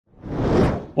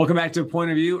Welcome back to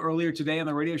Point of View. Earlier today on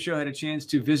the radio show, I had a chance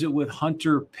to visit with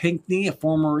Hunter Pinckney, a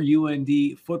former UND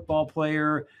football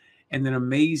player, and an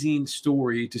amazing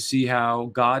story to see how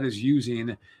God is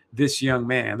using this young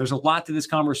man. There's a lot to this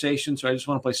conversation, so I just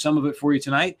want to play some of it for you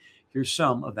tonight. Here's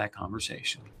some of that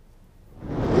conversation.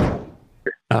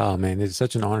 Oh man, it's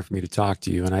such an honor for me to talk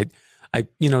to you. And I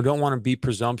don't want to be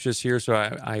presumptuous here. So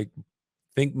I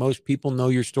think most people know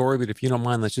your story, but if you don't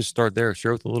mind, let's just start there.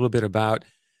 Share with a little bit about,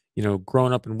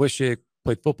 growing up in Wishick,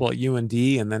 played football at UND,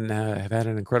 and then have had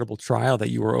an incredible trial that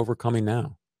you are overcoming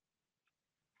now.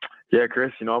 Yeah,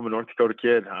 Chris, I'm a North Dakota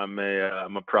kid. I'm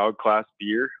a proud Class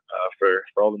B'er.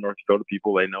 For all the North Dakota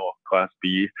people, they know Class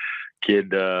B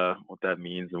kid, what that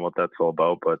means and what that's all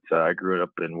about. But I grew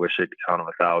up in Wishick, town of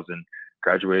 1,000.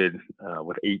 Graduated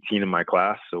with 18 in my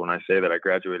class. So when I say that I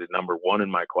graduated number one in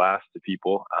my class to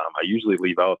people, I usually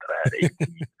leave out that I had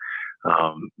 18.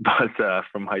 But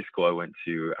from high school, I went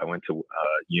to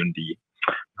UND,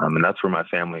 and that's where my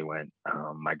family went.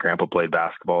 My grandpa played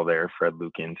basketball there, Fred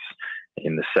Lukens,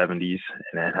 in the 70s,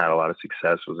 and had a lot of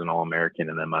success. Was an All-American,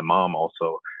 and then my mom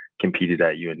also competed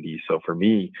at UND. So for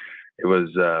me, it was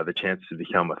the chance to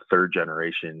become a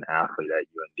third-generation athlete at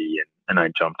UND, and I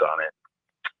jumped on it.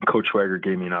 Coach Swagger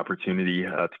gave me an opportunity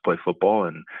to play football,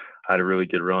 and I had a really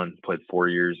good run. Played 4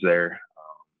 years there,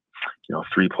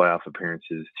 3 playoff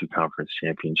appearances, 2 conference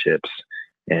championships,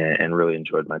 and really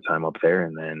enjoyed my time up there.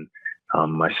 And then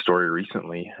my story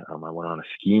recently, I went on a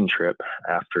skiing trip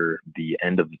after the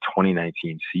end of the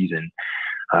 2019 season.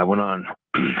 I went on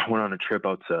a trip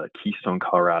out to Keystone,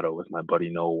 Colorado with my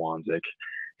buddy Noah Wanzik,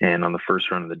 and on the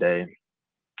first run of the day,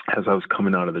 as I was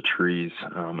coming out of the trees,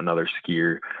 another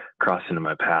skier crossed into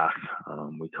my path.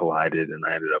 We collided, and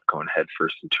I ended up going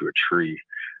headfirst into a tree.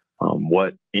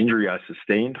 What injury I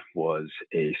sustained was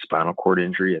a spinal cord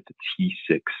injury at the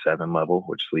T6-7 level,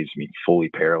 which leaves me fully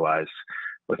paralyzed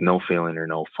with no feeling or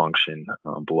no function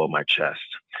below my chest.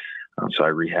 So I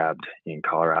rehabbed in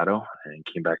Colorado and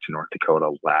came back to North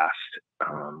Dakota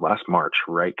last March,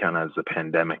 right kind of as the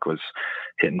pandemic was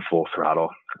hitting full throttle.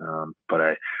 But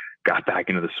I got back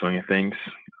into the swing of things,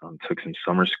 took some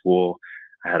summer school.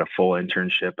 I had a full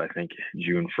internship. I think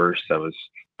June 1st,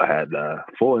 I had a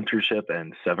full internship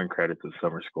and 7 credits of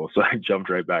summer school. So I jumped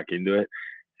right back into it.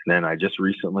 And then I just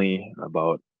recently,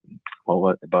 about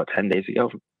 10 days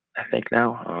ago, I think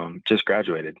now, just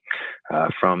graduated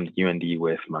from UND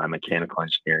with my mechanical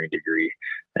engineering degree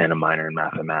and a minor in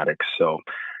mathematics. So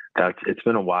it's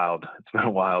been a wild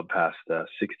past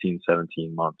 16,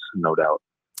 17 months, no doubt.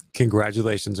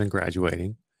 Congratulations on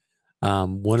graduating.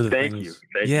 One of the Thank things, you.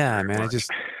 Thank yeah, you very man, much. I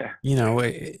just,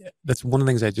 that's one of the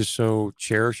things I just so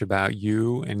cherish about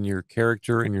you and your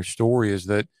character and your story is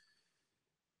that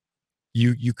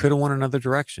you could have went another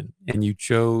direction and you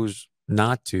chose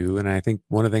not to. And I think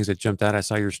one of the things that jumped out, I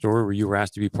saw your story where you were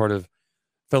asked to be part of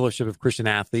Fellowship of Christian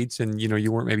Athletes, and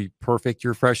you weren't maybe perfect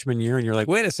your freshman year, and you're like,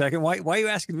 wait a second, why are you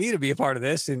asking me to be a part of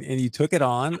this? And you took it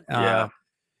on. Yeah.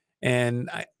 And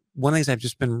one of the things I've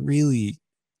just been really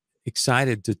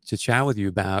excited to chat with you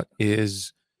about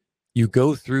is you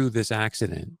go through this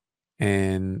accident,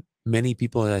 and many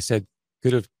people, as I said,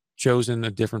 could have chosen a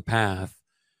different path.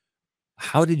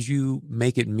 How did you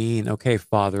make it mean, okay,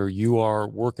 Father, you are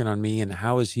working on me, and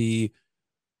how has he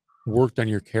worked on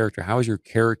your character? How has your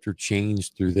character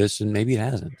changed through this? And maybe it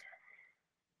hasn't.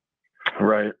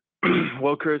 Right.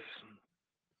 Well, Chris,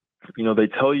 they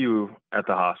tell you at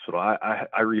the hospital, I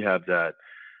rehabbed at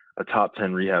a top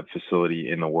 10 rehab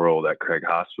facility in the world at Craig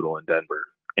Hospital in Denver.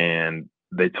 And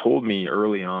they told me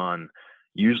early on,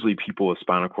 usually people with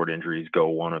spinal cord injuries go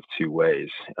one of 2 ways.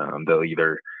 They'll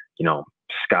either,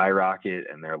 skyrocket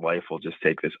and their life will just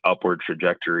take this upward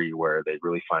trajectory where they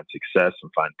really find success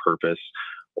and find purpose,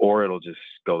 or it'll just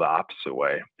go the opposite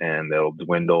way and they'll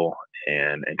dwindle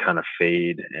and kind of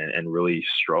fade and really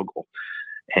struggle.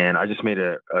 And I just made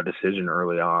a decision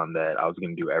early on that I was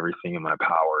going to do everything in my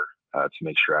power to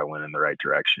make sure I went in the right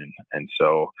direction. And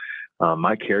so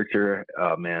my character,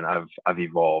 man, I've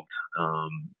evolved.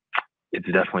 It's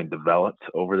definitely developed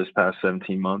over this past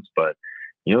 17 months, but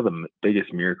the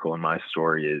biggest miracle in my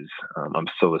story is I'm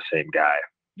still the same guy.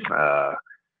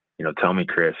 Tell me,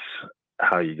 Chris,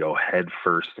 how you go head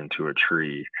first into a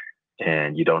tree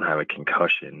and you don't have a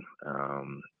concussion,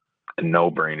 no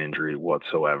brain injury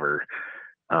whatsoever.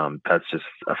 That's just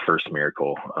a first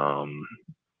miracle.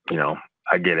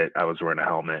 I get it. I was wearing a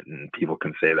helmet, and people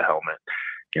can say the helmet,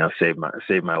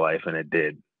 saved my life, and it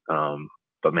did.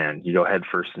 But man, you go head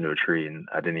first into a tree, and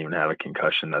I didn't even have a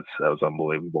concussion. That was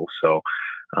unbelievable. So,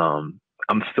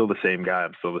 I'm still the same guy.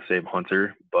 I'm still the same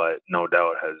hunter, but no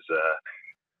doubt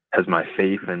has my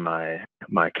faith and my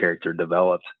character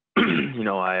developed. you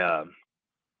know, I'm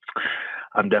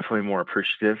definitely more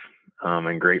appreciative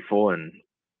and grateful, and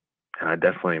I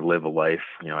definitely live a life.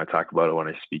 You know, I talk about it when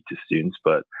I speak to students,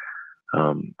 but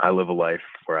I live a life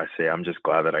where I say I'm just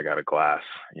glad that I got a glass.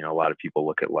 You know, a lot of people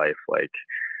look at life like,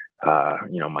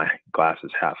 you know, my glass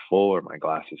is half full or my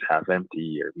glass is half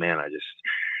empty, or man, I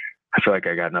feel like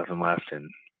I got nothing left. And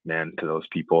man, to those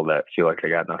people that feel like I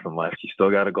got nothing left, you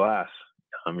still got a glass.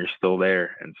 You're still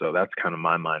there. And so that's kind of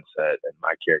my mindset and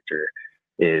my character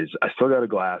is I still got a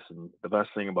glass. And the best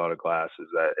thing about a glass is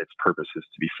that its purpose is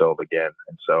to be filled again.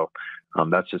 And so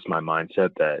that's just my mindset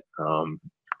that I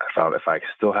found if I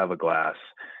still have a glass,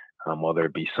 whether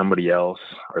it be somebody else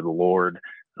or the Lord,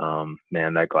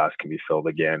 man, that glass can be filled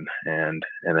again. And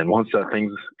then once that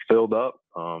thing's filled up,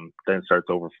 then it starts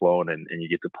overflowing and you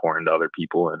get to pour into other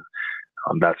people. And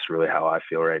that's really how I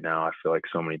feel right now. I feel like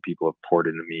so many people have poured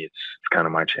into me. It's kind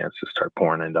of my chance to start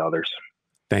pouring into others.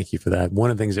 Thank you for that.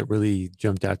 One of the things that really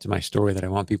jumped out to my story that I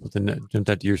want people to know, jumped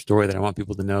out to your story that I want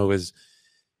people to know is,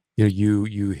 you know,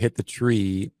 you hit the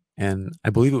tree, and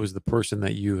I believe it was the person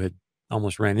that you had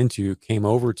almost ran into came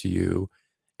over to you.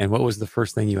 And what was the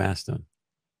first thing you asked him?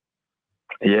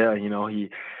 Yeah, you know, he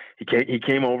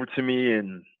came over to me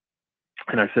and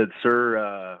I said,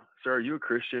 sir, are you a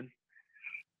Christian?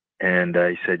 And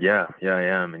he said, yeah, I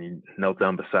am. And he knelt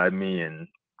down beside me, and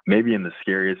maybe in the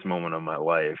scariest moment of my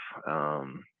life,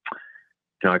 you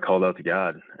know, I called out to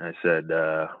God and I said,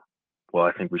 well,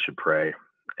 I think we should pray.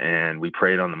 And we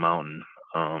prayed on the mountain.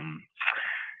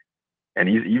 And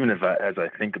even as I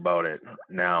think about it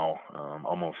now,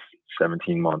 almost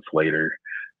 17 months later,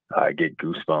 I get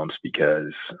goosebumps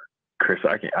because, Chris,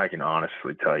 I can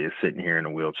honestly tell you, sitting here in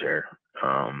a wheelchair,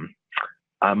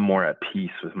 I'm more at peace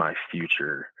with my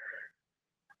future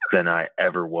than I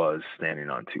ever was standing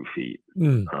on 2 feet.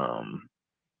 And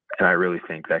I really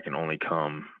think that can only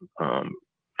come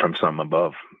from something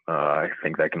above. I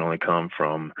think that can only come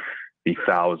from the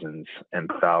thousands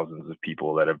and thousands of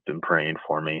people that have been praying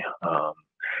for me.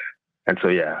 And so,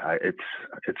 yeah,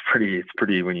 it's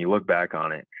pretty, when you look back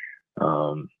on it,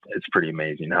 it's pretty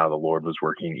amazing how the Lord was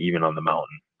working even on the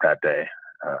mountain that day.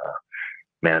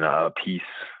 Man, peace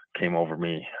came over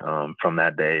me from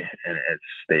that day, and it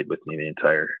stayed with me the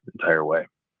entire way.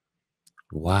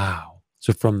 Wow.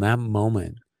 So from that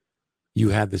moment, you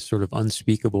had this sort of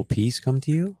unspeakable peace come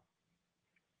to you?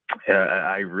 Yeah,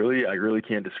 I really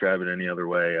can't describe it any other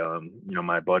way. You know,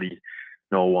 my buddy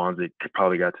Noah Wanzik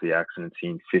probably got to the accident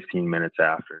scene 15 minutes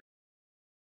after.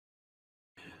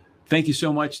 Thank you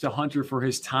so much to Hunter for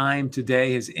his time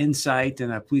today, his insight,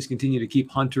 and please continue to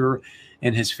keep Hunter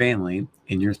and his family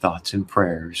in your thoughts and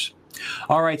prayers.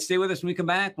 All right, stay with us when we come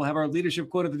back. We'll have our leadership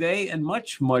quote of the day and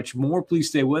much, much more. Please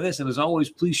stay with us. And as always,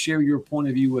 please share your point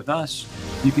of view with us.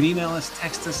 You can email us,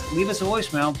 text us, leave us a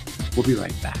voicemail. We'll be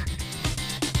right back.